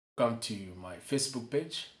come to my Facebook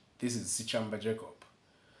page. This is Sichamba Jacob.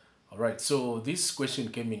 Alright, so this question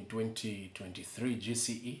came in 2023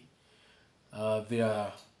 GCE. There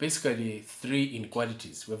are basically three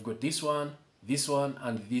inequalities. We've got this one,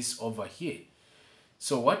 and this over here.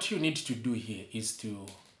 So what you need to do here is to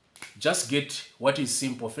just get what is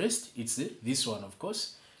simple first. It's this one, of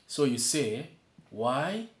course. So you say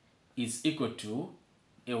y is equal to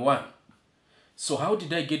a 1. So how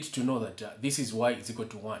did I get to know that this is y is equal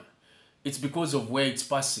to 1? It's because of where it's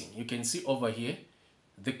passing. You can see over here,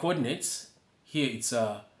 the coordinates, here it's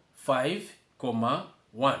 5,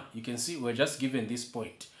 1. You can see we're just given this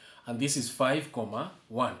point. And this is 5,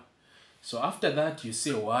 1. So after that, you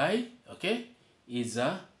say y, okay, is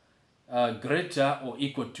greater or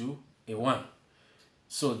equal to a 1.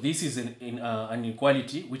 So this is an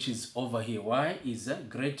inequality which is over here. Y is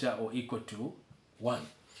greater or equal to 1.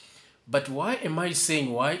 But why am I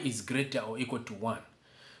saying y is greater or equal to 1?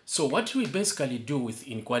 So what we basically do with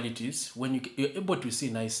inequalities, when you're able to see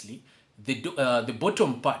nicely, the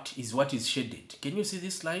bottom part is what is shaded. Can you see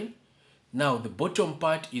this line? Now the bottom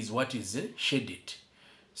part is what is shaded.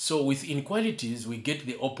 So with inequalities, we get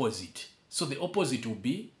the opposite. So the opposite will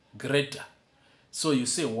be greater. So you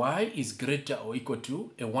say y is greater or equal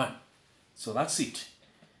to a 1. So that's it.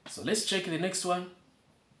 So let's check the next one.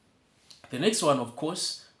 The next one, of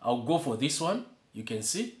course, I'll go for this one. You can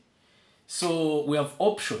see. So we have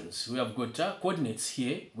options. We have got coordinates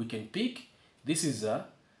here. We can pick. This is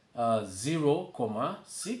 0,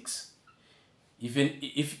 6. Even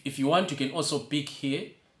if you want, you can also pick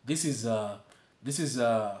here. This is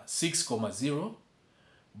 6, 0.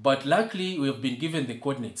 But luckily, we have been given the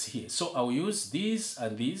coordinates here. So I'll use these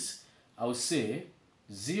and these. I'll say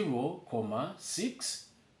 0, 6.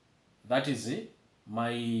 That is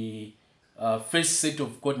my first set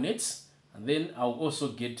of coordinates. And then I'll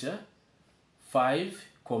also get 5,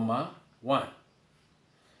 1.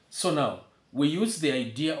 So now, we use the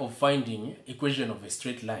idea of finding equation of a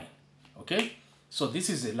straight line. Okay? So this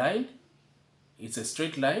is a line. It's a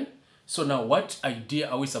straight line. So now, what idea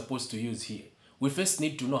are we supposed to use here? We first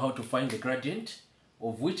need to know how to find the gradient,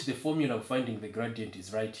 of which the formula of finding the gradient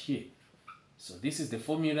is right here. So this is the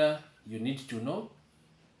formula you need to know.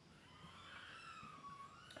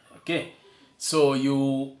 Okay, so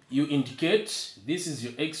you indicate this is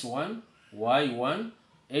your x1, y1,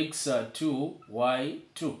 x2,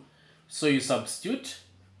 y2. So you substitute.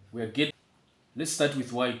 We are getting. Let's start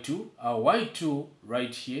with y2. Our y2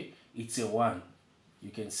 right here, it's a 1. You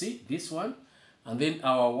can see this one. And then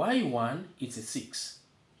our y1, it's a 6.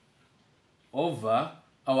 Over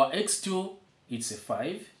our x2, it's a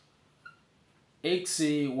 5.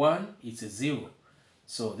 x1, it's a 0.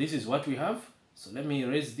 So this is what we have. So let me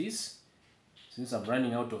erase this. Since I'm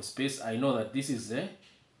running out of space, I know that this is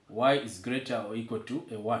y is greater or equal to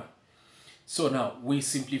a 1. So now we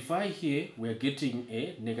simplify here. We are getting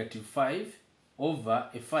a -5 over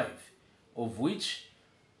a 5, of which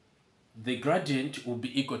the gradient will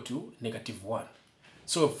be equal to -1.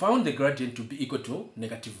 So we found the gradient to be equal to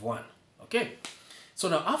 -1. Okay. So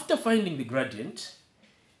now after finding the gradient,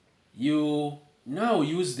 you now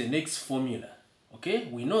use the next formula. Okay.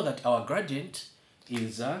 We know that our gradient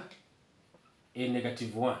is a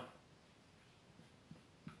 -1.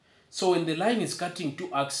 So when the line is cutting two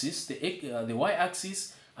axes, the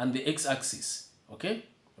y-axis and the x-axis, okay,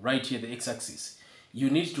 right here, the x-axis, you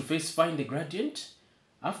need to first find the gradient.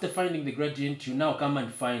 After finding the gradient, you now come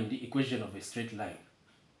and find the equation of a straight line.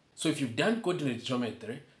 So if you've done coordinate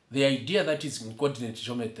geometry, the idea that is in coordinate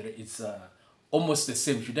geometry is almost the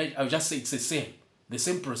same. I'll just say it's the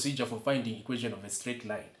same procedure for finding equation of a straight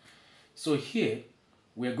line. So here,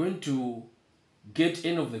 we are going to get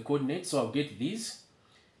n of the coordinates. So I'll get these.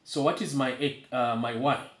 So what is my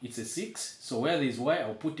y? It's a 6. So where there is y,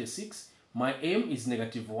 I'll put a 6. My m is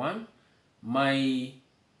 -1.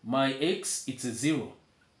 My x, it's a 0.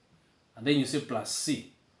 And then you say plus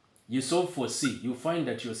c. You solve for c. You find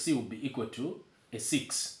that your c will be equal to a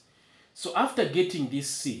 6. So after getting this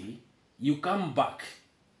c, you come back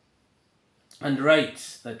and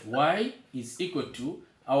write that y is equal to,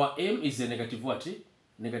 our m is a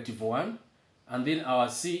 -1. And then our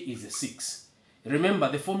c is a 6. Remember,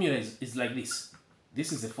 the formula is like this.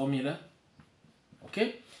 This is the formula.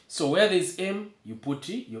 Okay? So where there is m, you put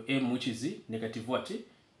your m, which is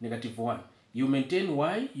 -1. You maintain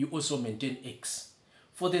y, you also maintain x.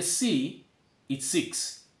 For the c, it's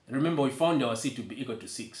 6. Remember, we found our c to be equal to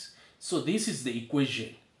 6. So this is the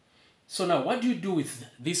equation. So now, what do you do with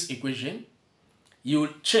this equation? You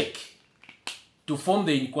check to form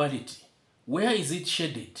the inequality. Where is it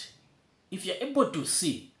shaded? If you're able to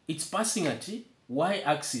see, it's passing at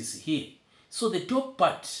y-axis here. So the top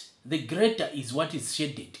part the greater is what is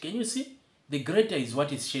shaded. Can you see? The greater is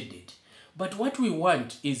what is shaded. But what we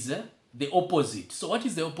want is the opposite. So what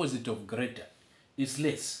is the opposite of greater? It's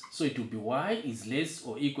less. So it will be y is less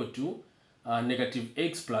or equal to negative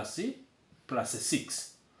x plus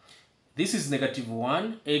 6. This is negative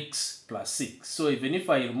 1x plus 6. So even if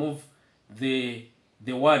I remove the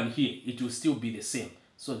 1 here, it will still be the same.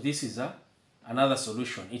 So this is another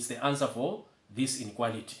solution. It's the answer for this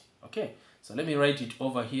inequality. Okay, so let me write it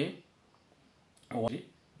over here. Y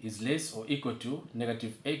is less or equal to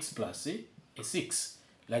negative x plus 6,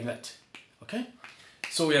 like that. Okay,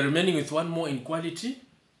 so we are remaining with one more inequality.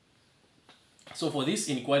 So for this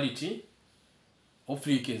inequality,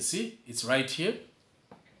 hopefully you can see it's right here.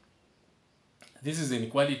 This is the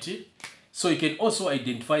inequality. So you can also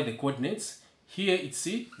identify the coordinates. Here it's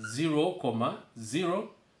 0, 0.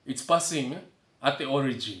 It's passing at the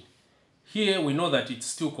origin. Here we know that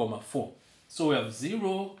it's 2, 4. So we have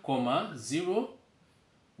 0, 0.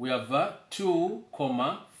 We have 2,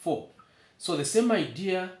 4. So the same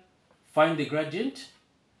idea, find the gradient.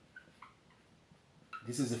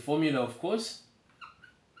 This is the formula, of course.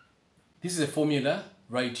 This is the formula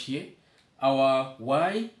right here. Our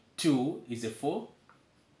y2 is a 4.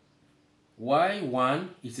 y1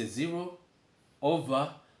 is a 0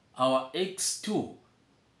 over our x2.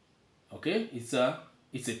 Okay, it's a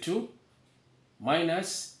 2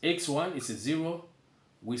 minus x1 is a 0.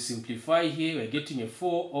 We simplify here, we're getting a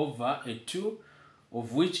 4 over a 2,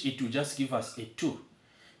 of which it will just give us a 2.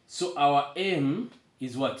 So our m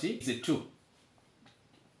is what? It's a 2.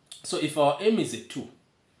 So if our m is a 2,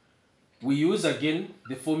 we use again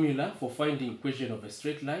the formula for finding equation of a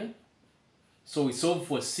straight line. So we solve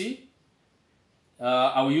for c.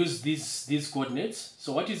 I will use these coordinates.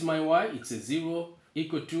 So what is my y? It's a 0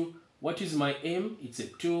 equal to, what is my m? It's a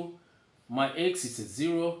 2. My x is a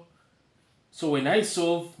 0. So when I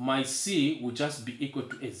solve, my c will just be equal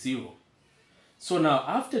to a 0. So now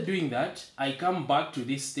after doing that, I come back to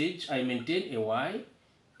this stage. I maintain a y.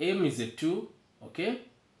 M is a 2. Okay.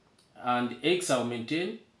 And x I'll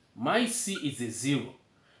maintain. My c is a 0.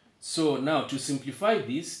 So now to simplify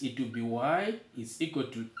this, it will be y is equal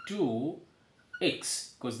to 2x,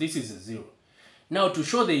 because this is a 0. Now to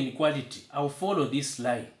show the inequality, I'll follow this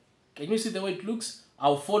line. Can you see the way it looks?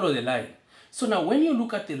 I'll follow the line. So now when you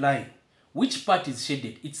look at the line, which part is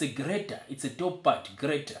shaded? It's a greater. It's a top part,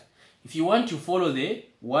 greater. If you want to follow the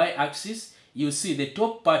y-axis, you see the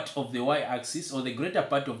top part of the y-axis, or the greater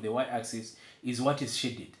part of the y-axis, is what is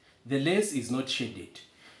shaded. The less is not shaded.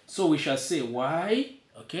 So we shall say y,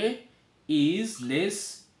 okay, is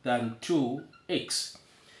less than 2x.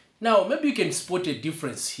 Now maybe you can spot a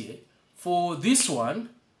difference here. For this one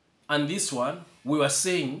and this one, we were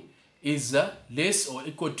saying is less or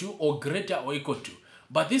equal to, or greater or equal to.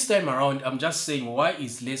 But this time around, I'm just saying y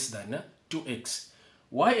is less than 2x.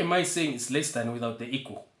 Why am I saying it's less than without the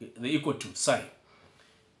equal to sign?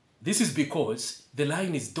 This is because the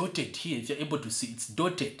line is dotted here. If you're able to see, it's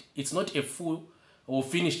dotted. It's not a full or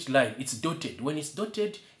finished line. It's dotted. When it's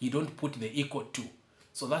dotted, you don't put the equal to.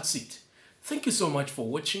 So that's it. Thank you so much for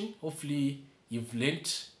watching. Hopefully you've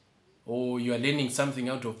learned, or you are learning something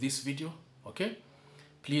out of this video. Okay?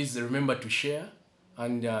 Please remember to share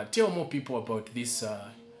and tell more people about this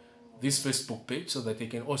Facebook page so that they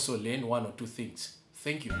can also learn one or two things.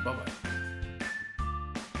 Thank you. Bye-bye.